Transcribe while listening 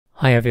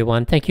Hi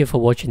everyone, thank you for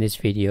watching this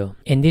video.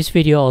 In this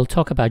video, I'll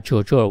talk about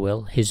George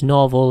Orwell, his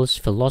novels,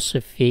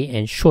 philosophy,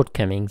 and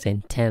shortcomings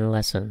in 10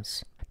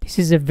 lessons. This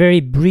is a very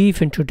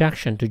brief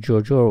introduction to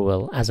George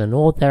Orwell as an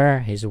author,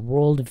 his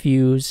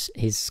worldviews,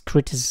 his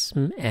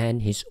criticism,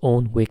 and his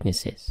own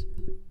weaknesses.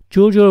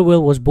 George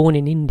Orwell was born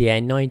in India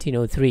in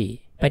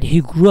 1903, but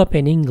he grew up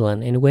in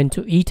England and went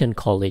to Eton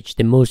College,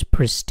 the most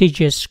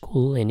prestigious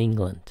school in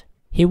England.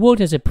 He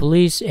worked as a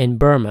police in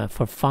Burma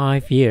for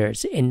 5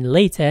 years, and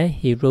later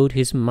he wrote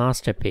his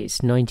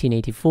masterpiece,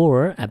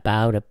 1984,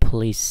 about a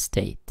police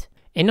state.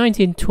 In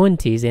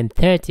 1920s and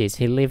 30s,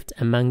 he lived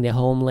among the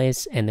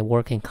homeless and the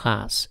working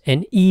class,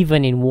 and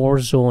even in war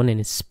zone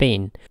in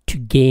Spain, to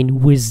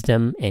gain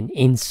wisdom and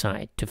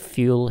insight to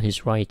fuel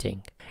his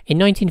writing. In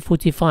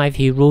 1945,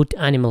 he wrote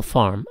Animal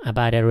Farm,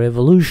 about a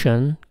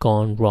revolution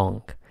gone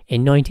wrong.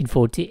 In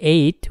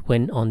 1948,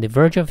 when on the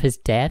verge of his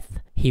death,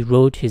 he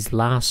wrote his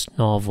last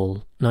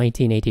novel,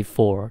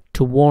 1984,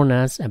 to warn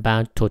us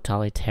about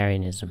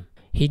totalitarianism.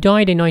 He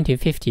died in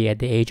 1950 at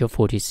the age of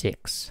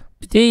 46.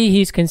 Today,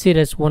 he is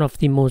considered as one of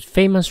the most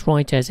famous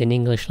writers in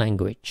English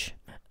language.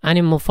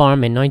 Animal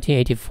Farm and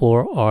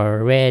 1984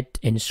 are read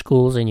in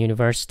schools and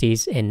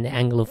universities in the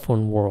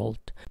Anglophone world.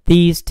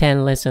 These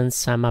 10 lessons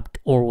sum up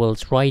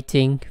Orwell's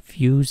writing,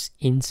 views,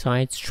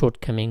 insights,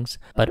 shortcomings,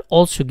 but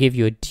also give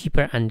you a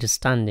deeper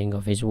understanding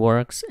of his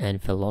works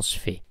and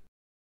philosophy.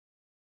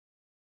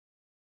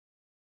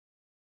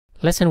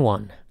 Lesson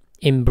 1.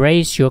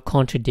 Embrace your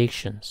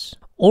contradictions.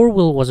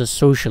 Orwell was a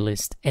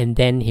socialist and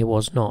then he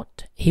was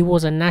not. He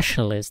was a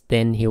nationalist,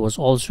 then he was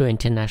also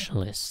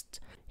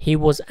internationalist. He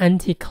was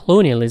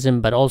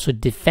anti-colonialism but also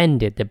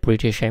defended the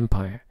British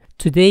Empire.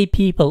 Today,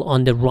 people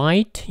on the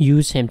right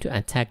use him to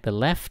attack the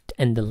left,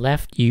 and the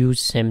left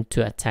use him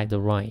to attack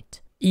the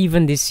right.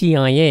 Even the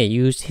CIA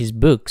used his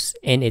books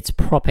in its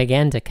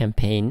propaganda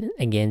campaign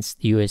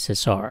against the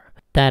USSR.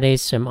 That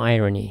is some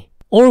irony.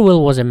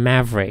 Orwell was a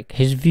maverick.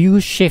 His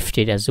views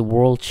shifted as the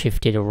world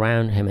shifted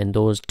around him in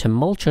those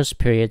tumultuous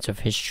periods of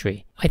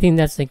history. I think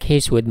that's the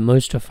case with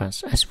most of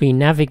us. As we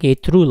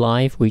navigate through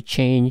life, we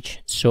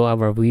change, so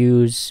our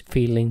views,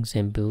 feelings,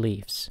 and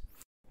beliefs.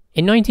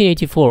 In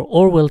 1984,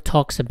 Orwell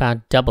talks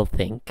about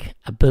doublethink,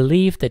 a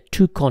belief that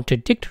two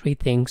contradictory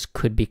things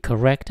could be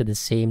correct at the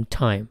same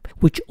time,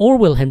 which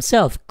Orwell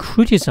himself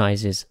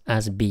criticizes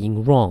as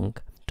being wrong.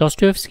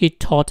 Dostoevsky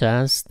taught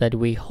us that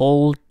we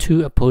hold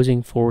two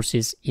opposing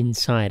forces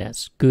inside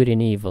us, good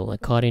and evil,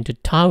 according to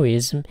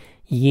Taoism,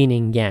 yin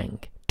and yang,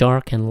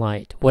 dark and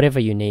light,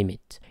 whatever you name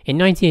it. In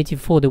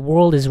 1984, the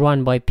world is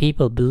run by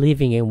people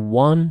believing in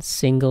one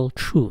single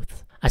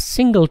truth. A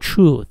single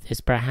truth is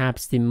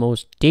perhaps the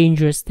most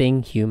dangerous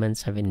thing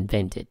humans have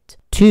invented.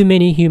 Too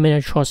many human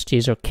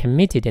atrocities are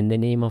committed in the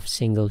name of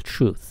single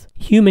truth.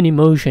 Human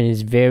emotion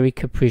is very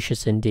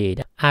capricious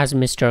indeed, as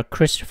Mr.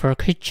 Christopher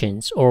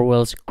Hitchens,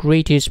 Orwell's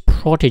greatest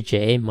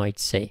protege, might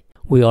say.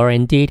 We are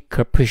indeed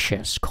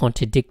capricious,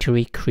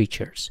 contradictory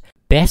creatures.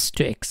 Best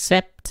to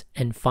accept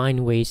and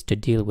find ways to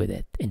deal with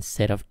it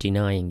instead of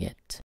denying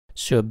it.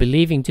 So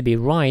believing to be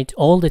right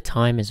all the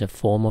time is a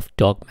form of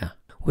dogma.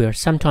 We are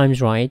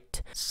sometimes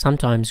right,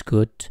 sometimes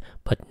good,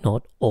 but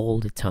not all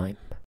the time.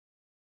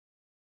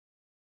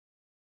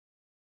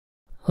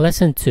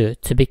 Lesson 2.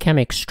 To become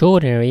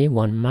extraordinary,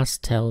 one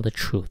must tell the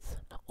truth.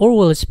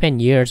 Orwell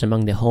spent years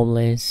among the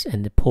homeless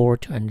and the poor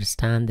to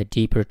understand the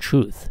deeper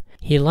truth.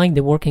 He liked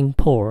the working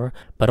poor,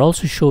 but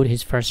also showed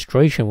his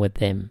frustration with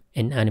them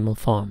in Animal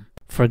Farm.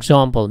 For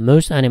example,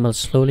 most animals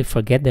slowly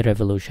forget the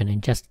revolution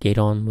and just get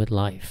on with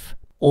life.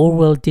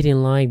 Orwell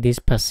didn't like this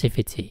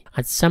passivity.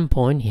 At some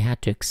point, he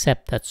had to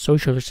accept that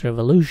socialist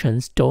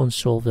revolutions don't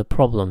solve the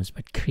problems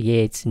but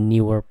creates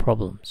newer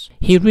problems.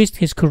 He risked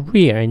his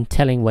career in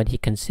telling what he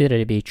considered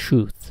to be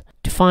truth.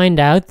 To find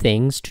out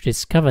things, to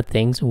discover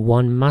things,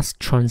 one must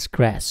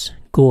transgress,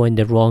 go in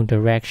the wrong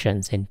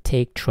directions, and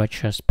take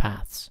treacherous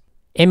paths.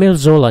 Émile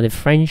Zola, the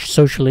French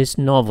socialist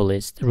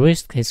novelist,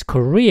 risked his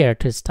career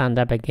to stand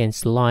up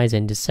against lies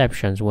and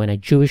deceptions when a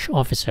Jewish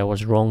officer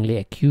was wrongly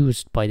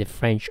accused by the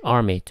French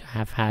army to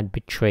have had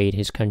betrayed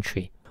his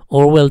country.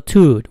 Orwell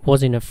too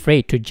wasn't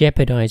afraid to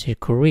jeopardize his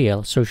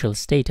career, social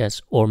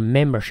status, or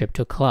membership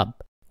to a club.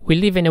 We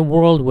live in a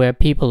world where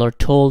people are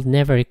told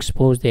never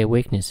expose their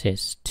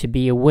weaknesses. To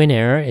be a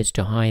winner is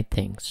to hide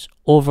things,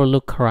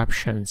 overlook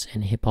corruptions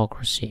and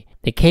hypocrisy.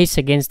 The case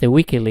against the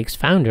WikiLeaks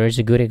founder is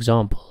a good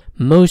example.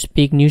 Most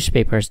big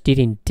newspapers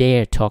didn't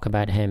dare talk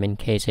about him in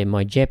case it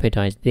might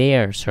jeopardize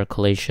their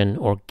circulation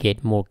or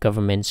get more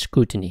government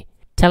scrutiny.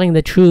 Telling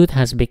the truth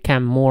has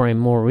become more and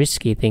more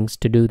risky things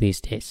to do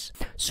these days.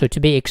 So to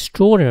be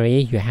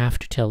extraordinary, you have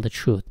to tell the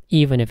truth,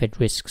 even if it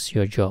risks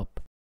your job.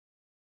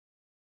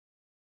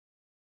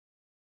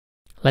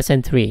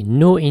 Lesson 3.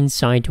 No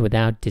insight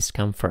without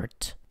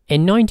discomfort.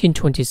 In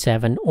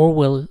 1927,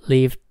 Orwell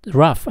lived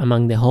rough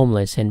among the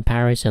homeless in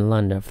Paris and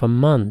London for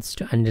months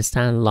to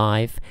understand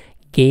life,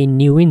 gain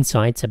new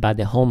insights about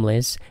the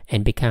homeless,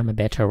 and become a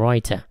better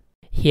writer.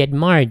 He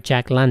admired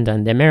Jack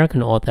London, the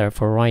American author,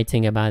 for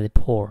writing about the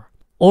poor.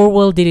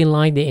 Orwell didn't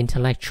like the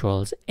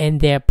intellectuals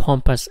and their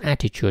pompous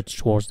attitudes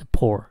towards the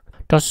poor.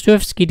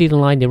 Dostoevsky didn't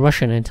like the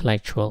Russian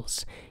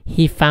intellectuals.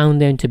 He found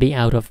them to be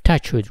out of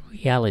touch with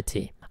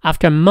reality.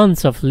 After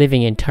months of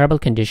living in terrible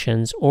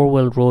conditions,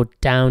 Orwell wrote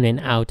Down and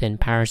Out in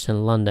Paris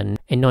and London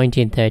in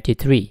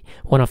 1933,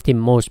 one of the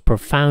most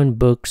profound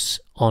books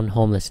on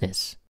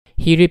homelessness.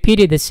 He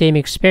repeated the same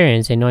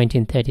experience in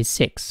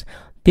 1936,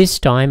 this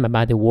time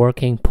about the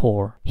working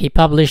poor. He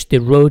published The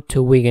Road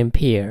to Wigan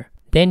Pier.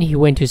 Then he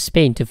went to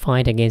Spain to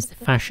fight against the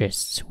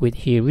fascists, which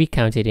he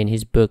recounted in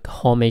his book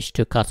Homage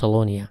to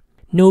Catalonia.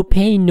 No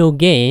pain, no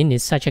gain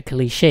is such a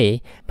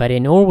cliché, but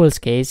in Orwell's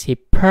case, he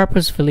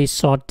purposefully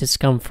sought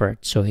discomfort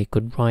so he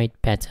could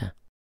write better.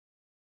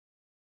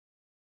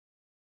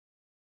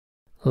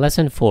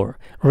 Lesson 4.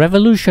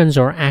 Revolutions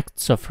are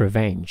acts of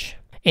revenge.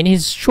 In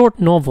his short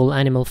novel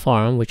Animal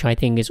Farm, which I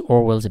think is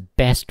Orwell's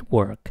best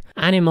work,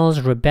 animals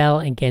rebel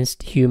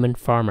against human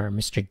farmer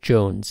Mr.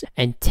 Jones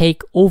and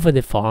take over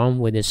the farm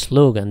with the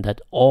slogan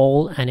that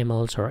all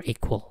animals are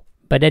equal.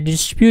 But a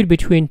dispute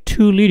between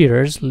two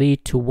leaders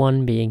leads to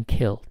one being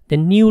killed. The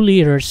new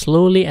leader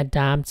slowly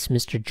adapts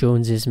Mr.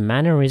 Jones's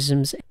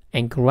mannerisms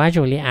and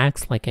gradually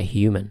acts like a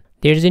human.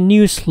 There's a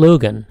new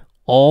slogan: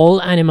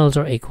 all animals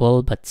are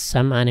equal, but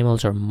some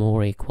animals are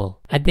more equal.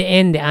 At the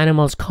end, the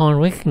animals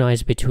can't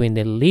recognize between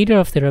the leader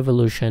of the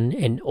revolution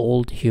and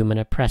old human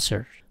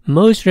oppressors.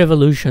 Most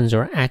revolutions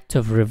are acts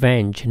of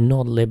revenge,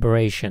 not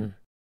liberation.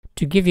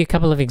 To give you a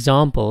couple of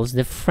examples,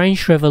 the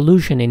French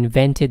Revolution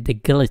invented the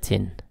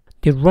guillotine.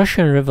 The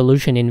Russian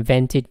Revolution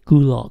invented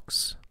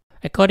gulags.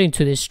 According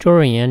to the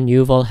historian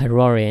Yuval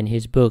Harari in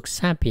his book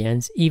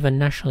Sapiens, even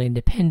national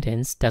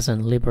independence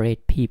doesn't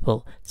liberate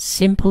people,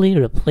 simply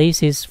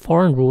replaces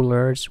foreign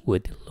rulers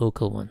with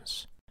local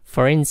ones.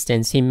 For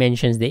instance, he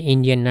mentions the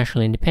Indian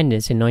national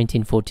independence in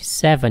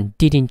 1947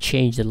 didn't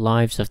change the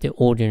lives of the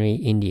ordinary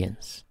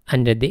Indians.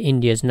 Under the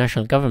India's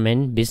national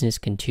government, business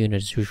continued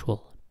as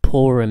usual.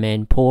 Poor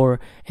remained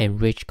poor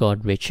and rich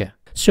got richer.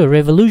 So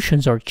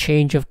revolutions are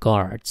change of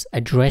guards,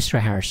 a dress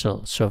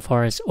rehearsal so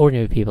far as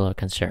ordinary people are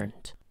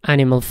concerned.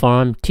 Animal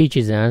Farm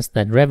teaches us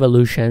that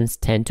revolutions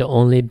tend to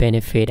only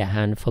benefit a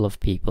handful of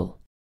people.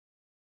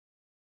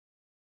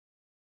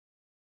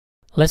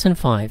 Lesson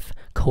 5.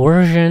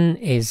 Coercion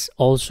is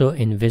also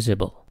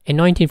invisible. In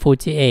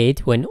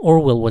 1948, when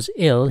Orwell was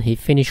ill, he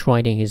finished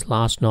writing his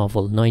last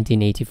novel,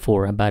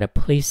 1984, about a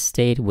police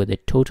state with a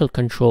total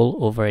control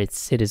over its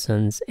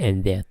citizens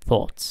and their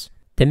thoughts.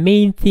 The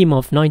main theme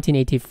of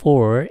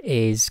 1984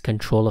 is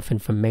control of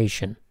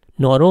information.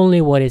 Not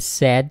only what is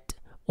said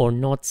or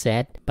not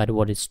said, but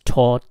what is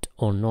taught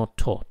or not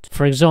taught.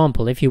 For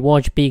example, if you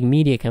watch big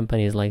media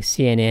companies like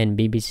CNN,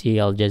 BBC,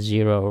 Al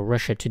Jazeera, or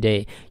Russia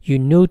Today, you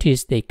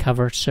notice they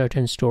cover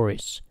certain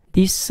stories.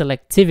 This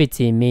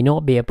selectivity may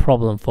not be a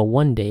problem for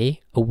one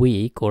day, a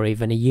week, or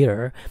even a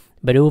year,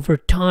 but over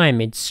time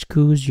it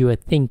skews your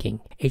thinking.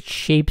 It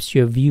shapes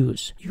your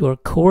views. You are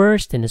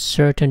coerced in a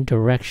certain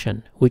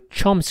direction, which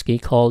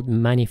Chomsky called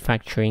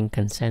manufacturing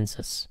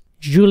consensus.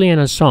 Julian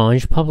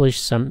Assange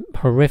published some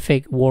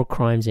horrific war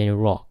crimes in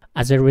Iraq.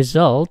 As a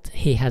result,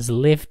 he has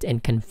lived in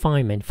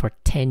confinement for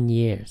 10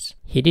 years.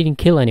 He didn't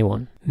kill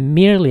anyone,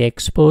 merely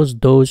exposed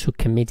those who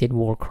committed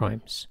war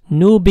crimes.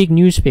 No big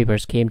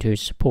newspapers came to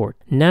his support.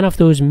 None of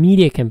those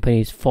media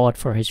companies fought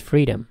for his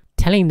freedom.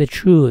 Telling the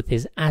truth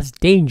is as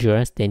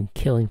dangerous than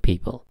killing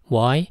people.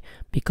 Why?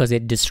 Because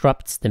it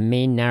disrupts the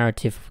main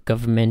narrative of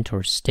government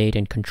or state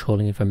in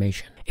controlling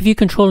information. If you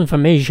control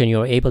information,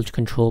 you're able to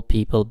control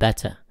people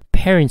better.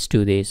 Parents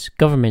do this,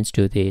 governments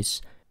do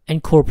this,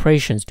 and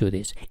corporations do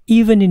this.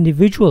 Even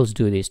individuals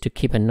do this to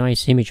keep a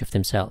nice image of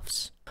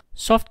themselves.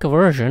 Soft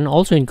coercion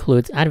also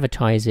includes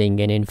advertising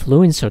and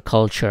influencer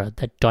culture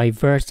that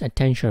diverts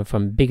attention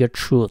from bigger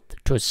truth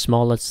to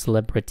smaller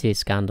celebrity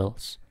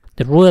scandals.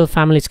 The royal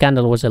family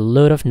scandal was a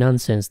load of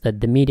nonsense that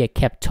the media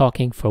kept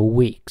talking for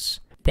weeks.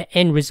 The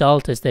end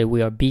result is that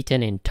we are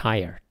beaten and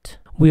tired.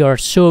 We are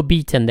so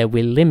beaten that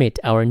we limit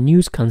our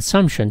news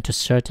consumption to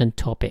certain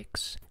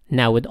topics.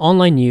 Now with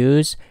online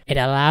news, it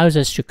allows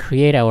us to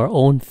create our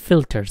own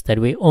filters that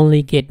we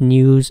only get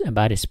news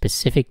about a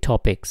specific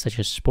topic such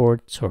as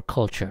sports or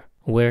culture.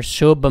 We're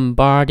so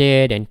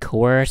bombarded and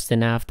coerced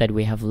enough that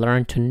we have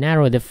learned to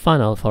narrow the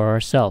funnel for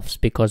ourselves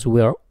because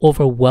we are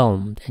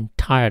overwhelmed and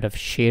tired of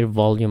sheer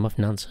volume of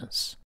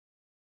nonsense.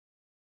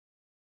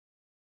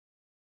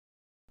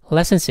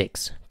 Lesson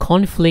 6.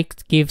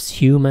 Conflict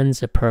gives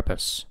humans a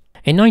purpose.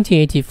 In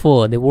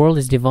 1984, the world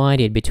is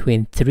divided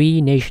between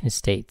 3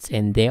 nation-states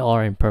and they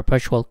are in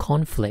perpetual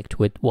conflict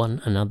with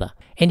one another.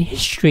 In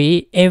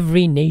history,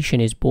 every nation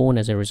is born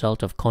as a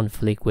result of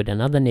conflict with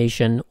another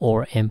nation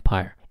or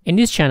empire. In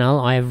this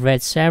channel, I have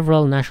read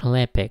several national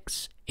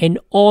epics. In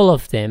all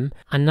of them,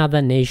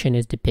 another nation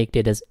is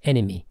depicted as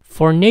enemy.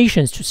 For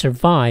nations to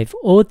survive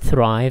or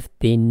thrive,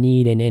 they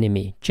need an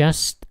enemy,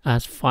 just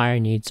as fire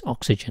needs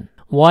oxygen.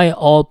 Why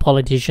all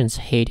politicians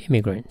hate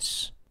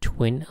immigrants?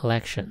 Twin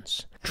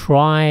elections.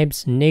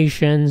 Tribes,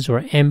 nations,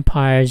 or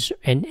empires,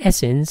 in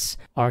essence,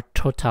 are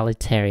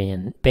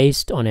totalitarian,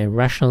 based on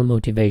irrational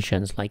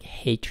motivations like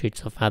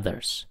hatreds of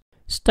others.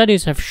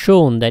 Studies have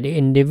shown that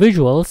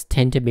individuals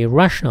tend to be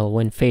rational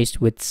when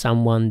faced with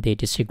someone they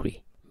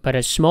disagree. But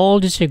a small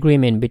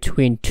disagreement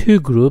between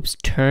two groups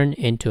turns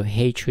into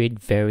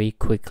hatred very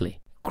quickly.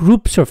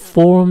 Groups are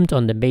formed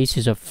on the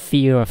basis of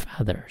fear of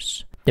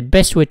others. The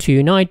best way to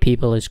unite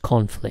people is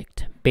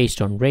conflict, based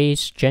on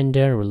race,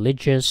 gender,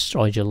 religious,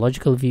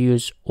 ideological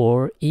views,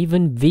 or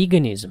even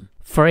veganism.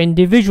 For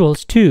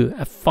individuals too,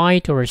 a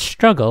fight or a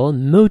struggle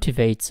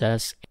motivates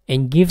us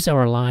and gives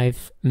our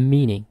life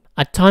meaning.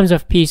 At times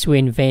of peace, we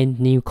invent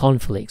new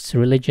conflicts,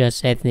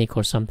 religious, ethnic,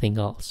 or something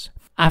else.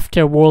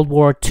 After World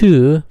War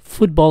II,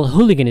 football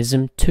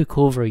hooliganism took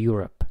over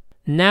Europe.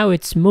 Now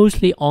it's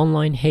mostly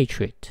online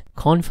hatred.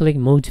 Conflict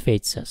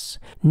motivates us.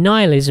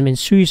 Nihilism and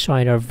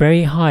suicide are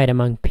very high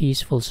among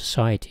peaceful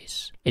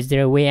societies. Is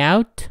there a way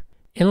out?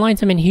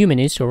 Enlightenment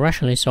humanists or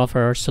rationalists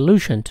offer a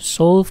solution to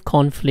solve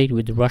conflict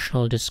with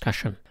rational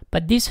discussion.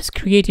 But this has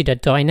created a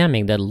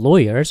dynamic that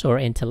lawyers or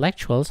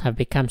intellectuals have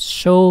become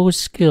so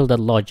skilled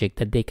at logic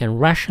that they can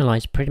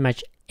rationalize pretty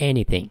much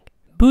anything.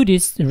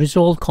 Buddhists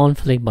resolve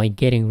conflict by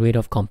getting rid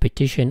of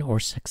competition or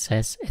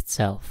success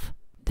itself.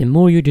 The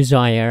more you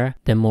desire,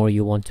 the more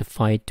you want to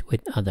fight with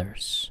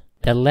others.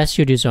 The less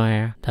you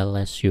desire, the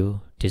less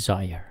you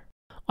desire.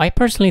 I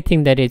personally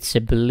think that it's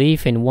a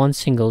belief in one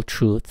single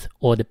truth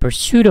or the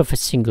pursuit of a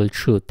single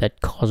truth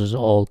that causes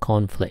all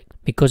conflict,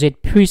 because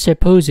it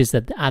presupposes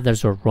that the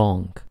others are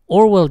wrong.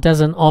 Orwell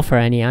doesn't offer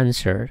any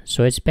answer,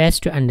 so it's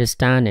best to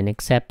understand and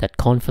accept that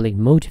conflict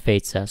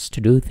motivates us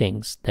to do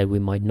things that we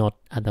might not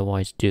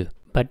otherwise do,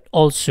 but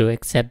also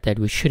accept that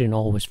we shouldn't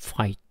always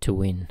fight to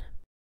win.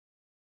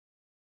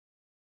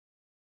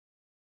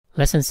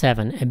 Lesson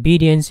 7.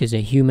 Obedience is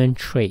a human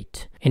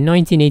trait. In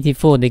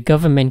 1984, the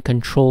government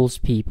controls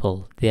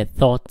people, their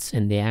thoughts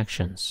and their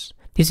actions.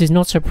 This is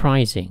not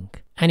surprising.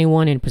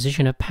 Anyone in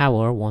position of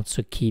power wants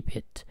to keep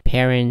it.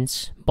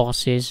 Parents,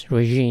 bosses,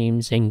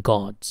 regimes, and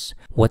gods.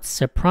 What's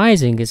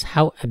surprising is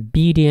how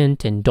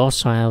obedient and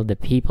docile the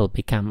people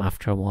become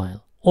after a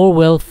while.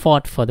 Orwell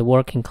fought for the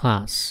working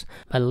class,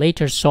 but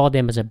later saw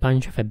them as a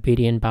bunch of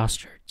obedient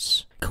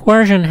bastards.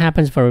 Coercion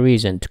happens for a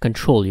reason, to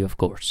control you, of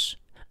course.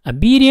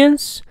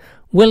 Obedience?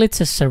 Well, it's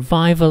a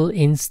survival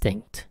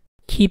instinct.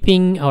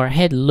 Keeping our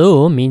head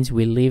low means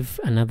we live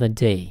another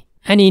day.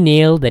 Any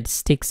nail that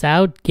sticks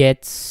out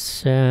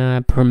gets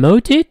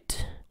promoted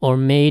or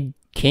made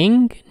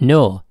king?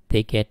 No,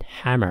 they get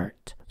hammered.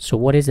 So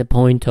what is the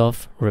point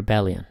of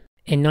rebellion?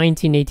 In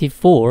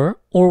 1984,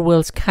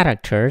 Orwell's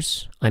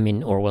characters,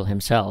 Orwell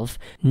himself,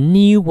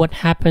 knew what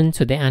happened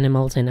to the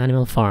animals in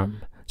Animal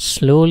Farm.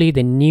 Slowly,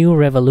 the new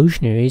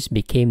revolutionaries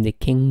became the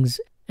kings,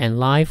 and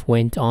life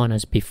went on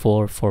as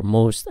before for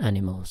most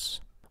animals.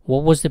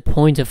 What was the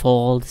point of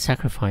all the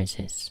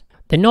sacrifices?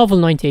 The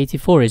novel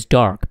 1984 is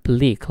dark,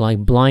 bleak, like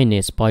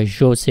Blindness by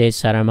José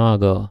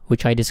Saramago,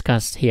 which I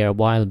discussed here a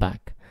while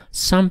back.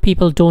 Some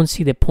people don't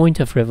see the point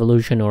of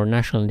revolution or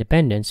national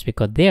independence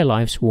because their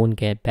lives won't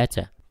get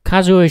better.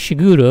 Kazuo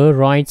Ishiguro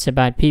writes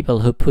about people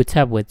who put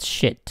up with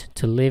shit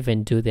to live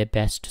and do their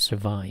best to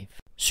survive.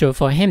 So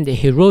for him, the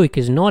heroic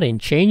is not in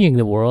changing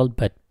the world,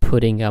 but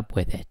putting up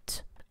with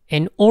it.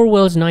 In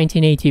Orwell's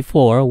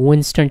 1984,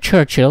 Winston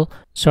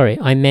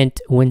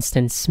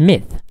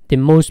Smith, the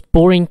most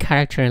boring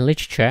character in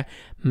literature,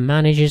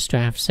 manages to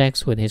have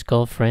sex with his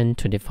girlfriend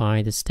to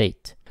defy the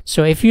state.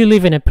 So if you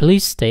live in a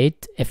police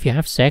state, if you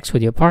have sex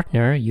with your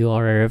partner, you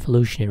are a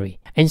revolutionary.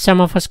 And some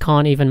of us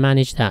can't even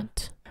manage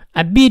that.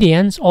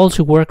 Obedience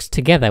also works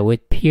together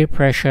with peer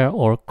pressure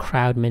or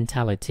crowd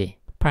mentality.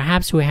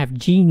 Perhaps we have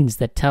genes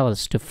that tell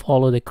us to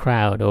follow the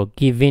crowd or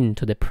give in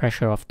to the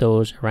pressure of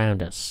those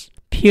around us.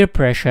 Peer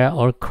pressure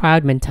or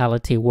crowd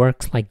mentality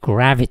works like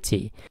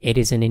gravity. It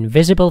is an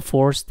invisible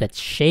force that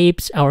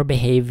shapes our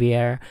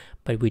behavior,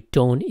 but we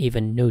don't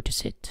even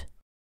notice it.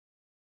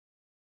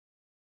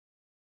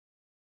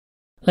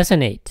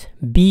 Lesson 8.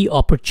 Be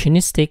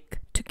opportunistic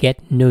to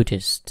get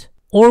noticed.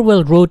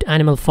 Orwell wrote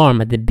Animal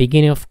Farm at the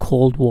beginning of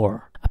Cold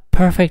War. A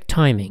perfect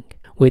timing.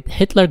 With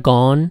Hitler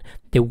gone,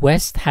 the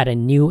West had a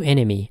new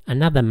enemy,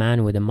 another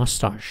man with a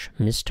mustache,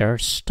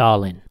 Mr.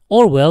 Stalin.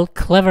 Orwell,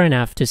 clever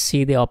enough to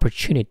see the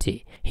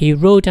opportunity. He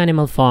wrote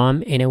Animal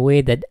Farm in a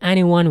way that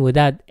anyone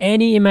without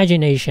any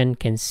imagination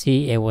can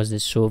see it was the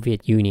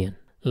Soviet Union.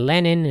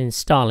 Lenin and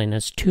Stalin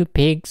as two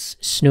pigs,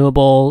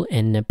 Snowball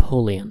and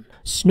Napoleon.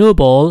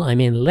 Snowball,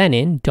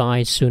 Lenin,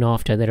 dies soon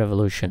after the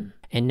revolution.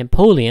 And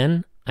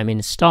Napoleon,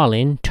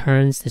 Stalin,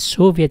 turns the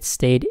Soviet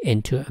state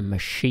into a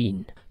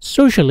machine.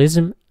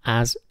 Socialism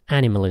as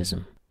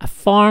animalism. A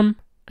farm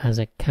as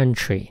a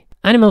country.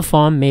 Animal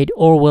Farm made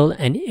Orwell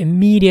an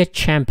immediate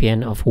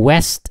champion of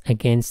West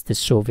against the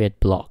Soviet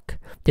bloc.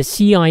 The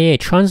CIA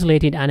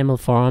translated Animal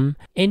Farm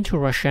into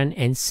Russian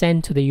and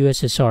sent to the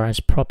USSR as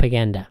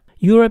propaganda.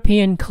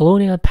 European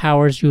colonial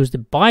powers used the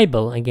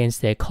Bible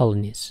against their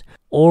colonies.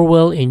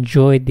 Orwell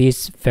enjoyed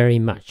this very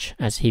much,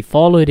 as he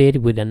followed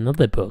it with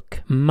another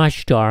book,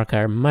 much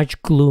darker,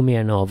 much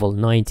gloomier novel,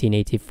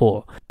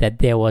 1984, that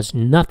there was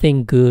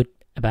nothing good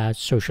about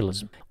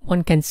socialism.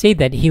 One can say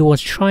that he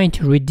was trying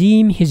to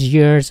redeem his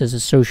years as a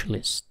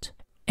socialist.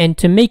 And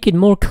to make it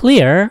more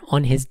clear,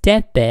 on his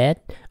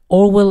deathbed,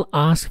 Orwell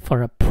asked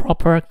for a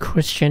proper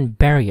Christian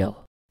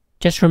burial.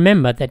 Just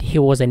remember that he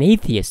was an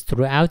atheist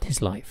throughout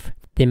his life.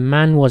 The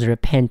man was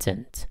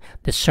repentant.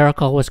 The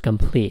circle was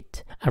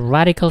complete. A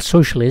radical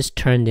socialist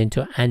turned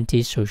into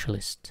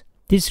anti-socialist.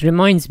 This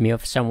reminds me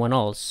of someone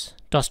else.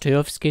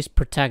 Dostoevsky's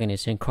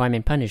protagonist in Crime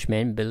and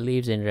Punishment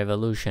believes in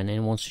revolution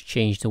and wants to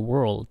change the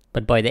world,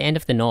 but by the end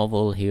of the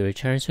novel, he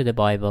returns to the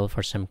Bible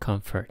for some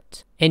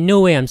comfort. In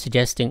no way I'm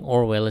suggesting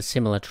Orwell is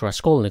similar to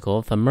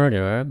Raskolnikov, a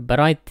murderer, but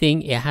I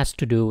think it has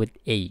to do with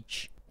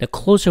age. The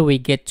closer we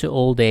get to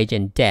old age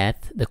and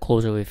death, the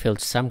closer we feel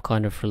some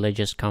kind of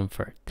religious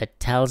comfort that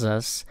tells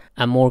us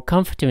a more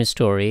comforting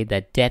story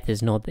that death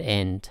is not the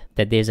end,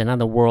 that there's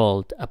another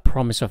world, a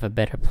promise of a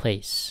better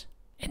place.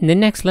 In the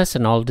next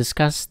lesson, I'll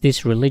discuss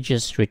this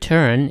religious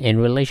return in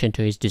relation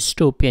to his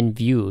dystopian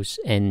views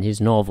in his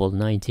novel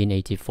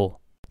 1984.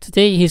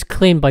 Today, he is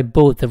claimed by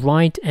both the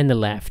right and the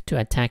left to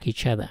attack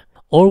each other.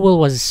 Orwell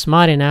was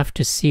smart enough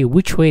to see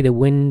which way the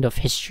wind of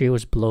history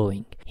was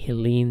blowing. He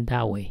leaned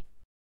that way.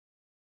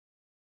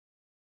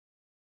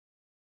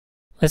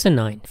 Lesson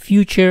 9.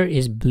 Future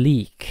is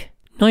bleak.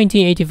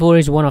 1984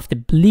 is one of the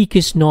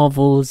bleakest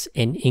novels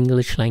in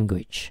English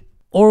language.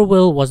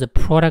 Orwell was a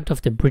product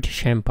of the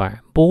British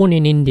Empire. Born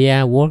in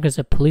India, worked as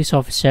a police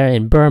officer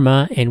in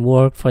Burma, and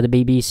worked for the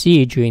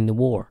BBC during the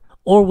war.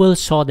 Orwell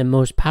saw the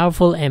most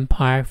powerful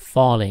empire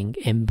falling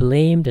and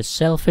blamed the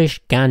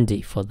selfish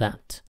Gandhi for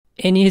that.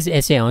 In his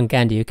essay on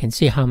Gandhi, you can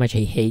see how much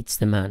he hates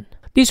the man.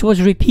 This was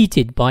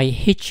repeated by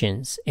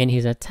Hitchens in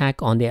his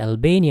attack on the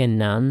Albanian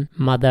nun,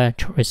 Mother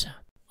Teresa.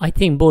 I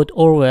think both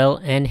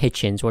Orwell and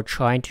Hitchens were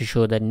trying to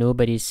show that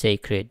nobody is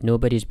sacred,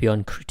 nobody is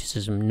beyond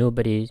criticism,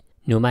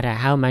 no matter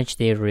how much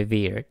they are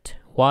revered.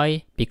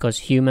 Why?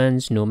 Because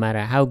humans, no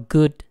matter how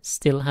good,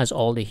 still has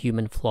all the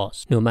human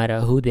flaws, no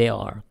matter who they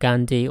are,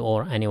 Gandhi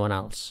or anyone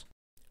else.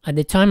 At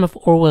the time of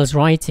Orwell's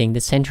writing, the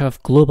center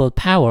of global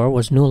power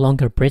was no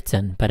longer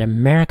Britain, but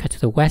America to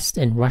the west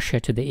and Russia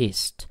to the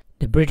east.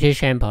 The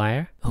British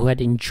Empire, who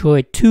had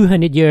enjoyed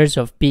 200 years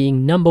of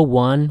being number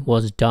one,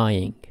 was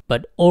dying.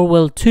 But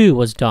Orwell too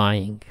was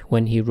dying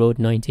when he wrote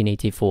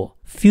 1984.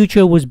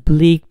 Future was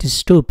bleak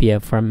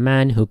dystopia for a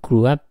man who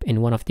grew up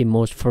in one of the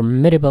most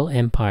formidable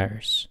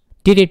empires.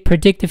 Did it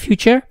predict the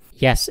future?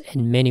 Yes,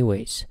 in many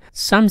ways.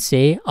 Some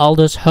say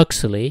Aldous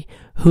Huxley,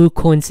 who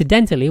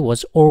coincidentally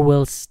was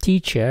Orwell's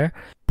teacher,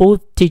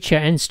 both teacher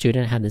and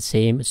student had the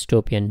same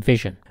dystopian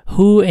vision,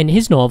 who in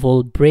his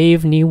novel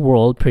Brave New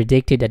World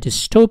predicted a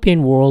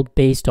dystopian world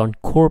based on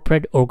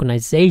corporate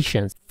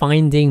organizations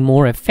finding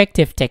more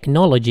effective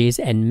technologies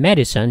and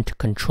medicine to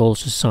control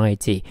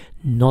society,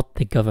 not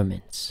the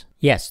governments.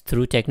 Yes,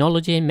 through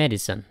technology and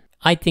medicine.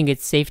 I think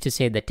it's safe to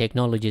say that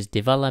technology is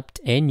developed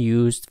and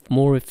used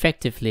more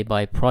effectively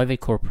by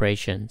private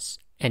corporations,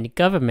 and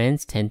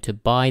governments tend to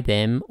buy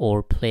them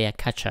or play a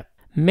catch-up.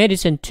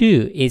 Medicine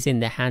too is in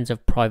the hands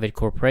of private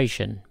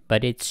corporation,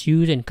 but its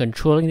use in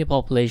controlling the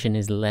population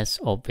is less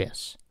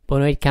obvious. But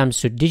when it comes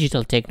to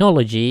digital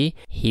technology,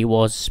 he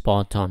was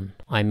spot on.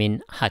 I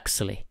mean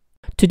Huxley.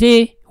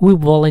 Today, we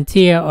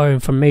volunteer our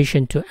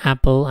information to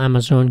Apple,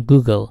 Amazon,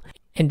 Google,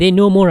 and they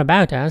know more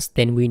about us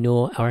than we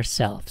know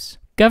ourselves.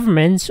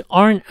 Governments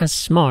aren't as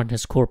smart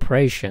as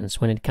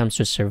corporations when it comes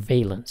to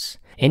surveillance.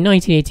 In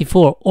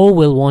 1984,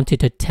 Orwell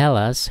wanted to tell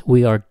us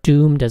we are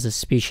doomed as a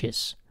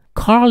species.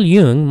 Carl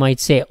Jung might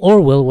say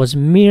Orwell was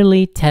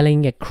merely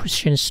telling a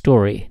Christian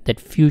story that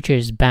future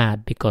is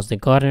bad because the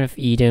Garden of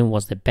Eden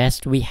was the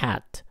best we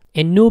had.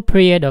 In no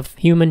period of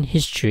human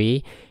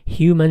history,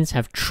 humans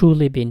have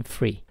truly been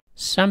free.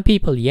 Some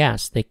people,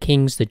 yes, the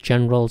kings, the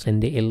generals,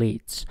 and the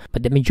elites,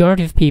 but the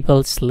majority of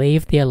people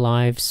slaved their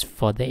lives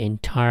for the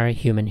entire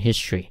human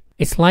history.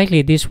 It's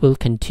likely this will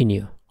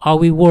continue. Are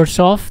we worse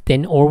off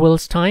than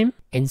Orwell's time?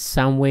 In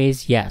some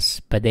ways,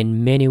 yes, but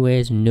in many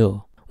ways,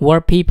 no.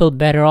 Were people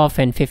better off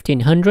in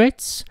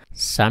 1500s?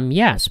 Some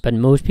yes, but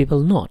most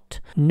people not.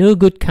 No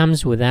good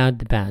comes without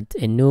the bad,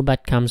 and no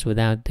bad comes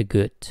without the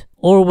good.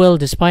 Orwell,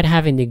 despite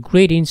having the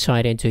great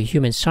insight into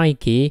human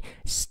psyche,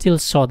 still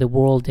saw the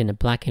world in a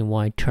black and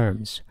white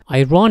terms.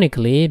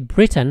 Ironically,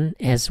 Britain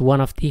has one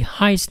of the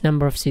highest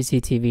number of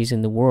CCTVs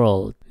in the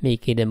world,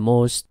 making it the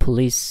most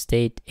police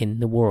state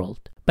in the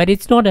world. But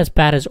it's not as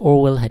bad as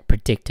Orwell had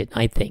predicted,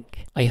 I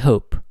think. I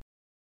hope.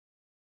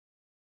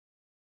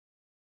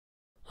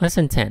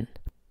 Lesson 10.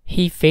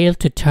 He failed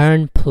to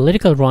turn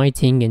political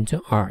writing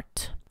into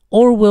art.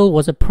 Orwell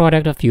was a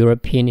product of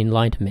European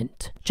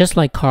Enlightenment, just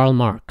like Karl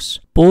Marx.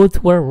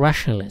 Both were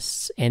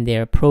rationalists, and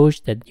their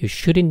approach that you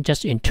shouldn't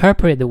just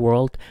interpret the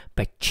world,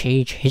 but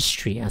change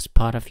history as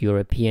part of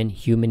European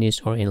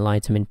humanist or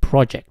Enlightenment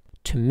project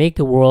to make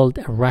the world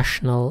a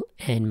rational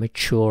and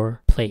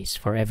mature place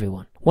for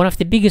everyone. One of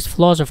the biggest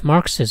flaws of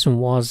Marxism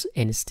was,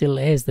 and still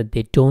is, that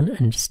they don't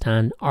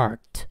understand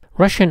art.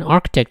 Russian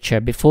architecture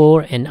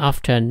before and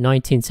after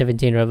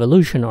 1917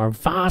 revolution are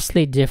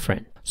vastly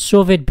different.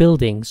 Soviet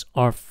buildings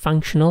are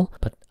functional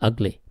but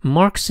ugly.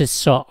 Marxists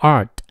saw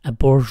art a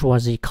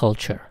bourgeoisie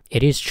culture.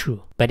 It is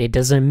true, but it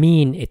doesn't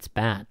mean it's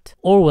bad.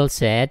 Orwell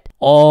said,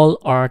 all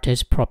art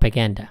is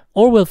propaganda.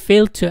 Orwell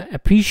failed to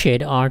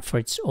appreciate art for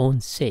its own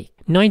sake.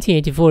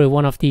 1984 is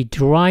one of the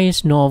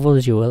driest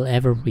novels you will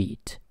ever read.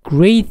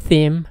 Great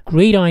theme,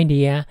 great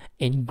idea,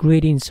 and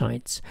great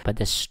insights, but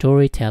the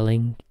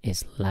storytelling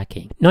is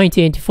lacking.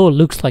 1984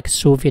 looks like a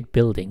Soviet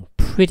building,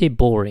 pretty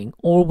boring.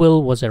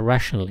 Orwell was a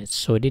rationalist,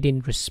 so he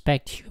didn't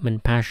respect human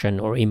passion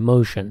or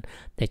emotion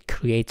that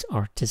creates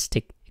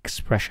artistic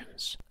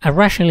expressions. A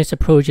rationalist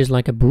approach is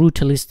like a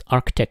brutalist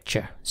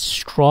architecture,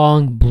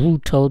 strong,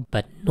 brutal,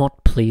 but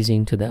not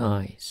pleasing to the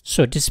eyes.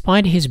 So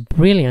despite his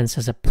brilliance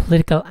as a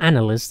political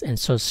analyst and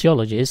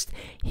sociologist,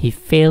 he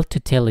failed to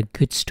tell a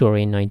good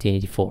story in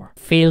 1984,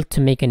 failed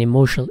to make an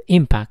emotional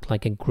impact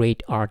like a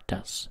great art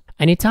does.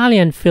 An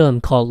Italian film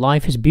called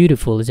Life is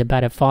Beautiful is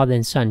about a father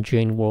and son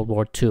during World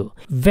War II.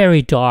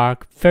 Very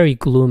dark, very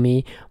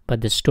gloomy,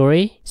 but the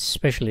story,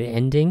 especially the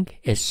ending,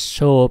 is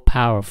so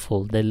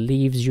powerful that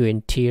leaves you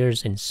in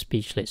tears and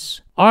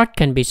speechless. Art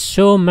can be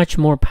so much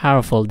more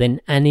powerful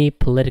than any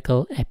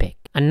political epic.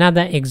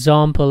 Another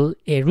example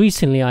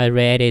recently I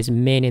read is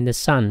Men in the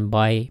Sun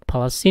by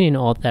Palestinian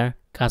author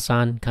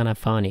Ghassan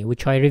Kanafani,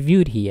 which I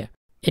reviewed here.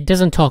 It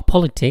doesn't talk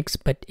politics,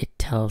 but it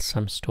tells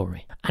some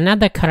story.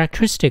 Another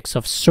characteristics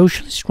of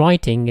socialist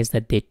writing is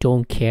that they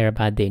don't care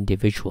about the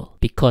individual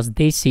because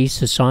they see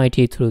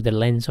society through the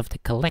lens of the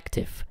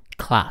collective,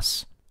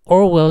 class.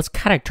 Orwell's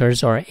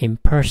characters are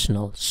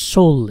impersonal,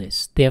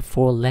 soulless,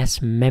 therefore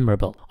less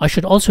memorable. I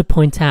should also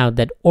point out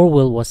that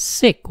Orwell was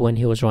sick when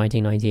he was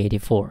writing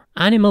 1984.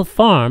 Animal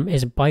Farm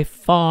is by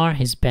far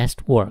his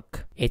best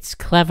work. It's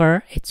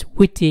clever, it's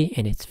witty,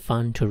 and it's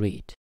fun to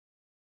read.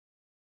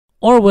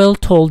 Orwell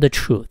told the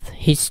truth.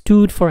 He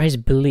stood for his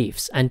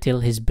beliefs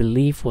until his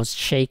belief was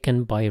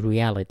shaken by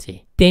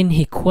reality. Then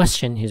he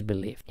questioned his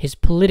belief. His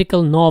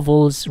political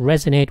novels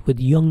resonate with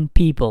young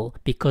people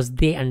because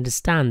they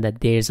understand that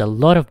there is a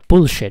lot of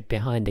bullshit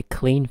behind the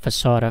clean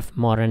facade of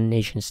modern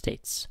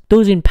nation-states.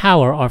 Those in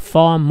power are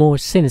far more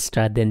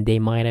sinister than they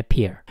might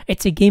appear.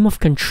 It's a game of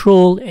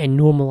control and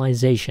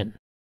normalization.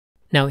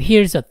 Now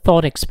here's a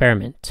thought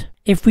experiment.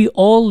 If we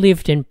all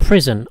lived in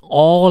prison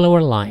all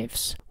our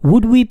lives,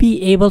 would we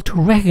be able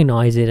to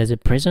recognize it as a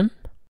prison?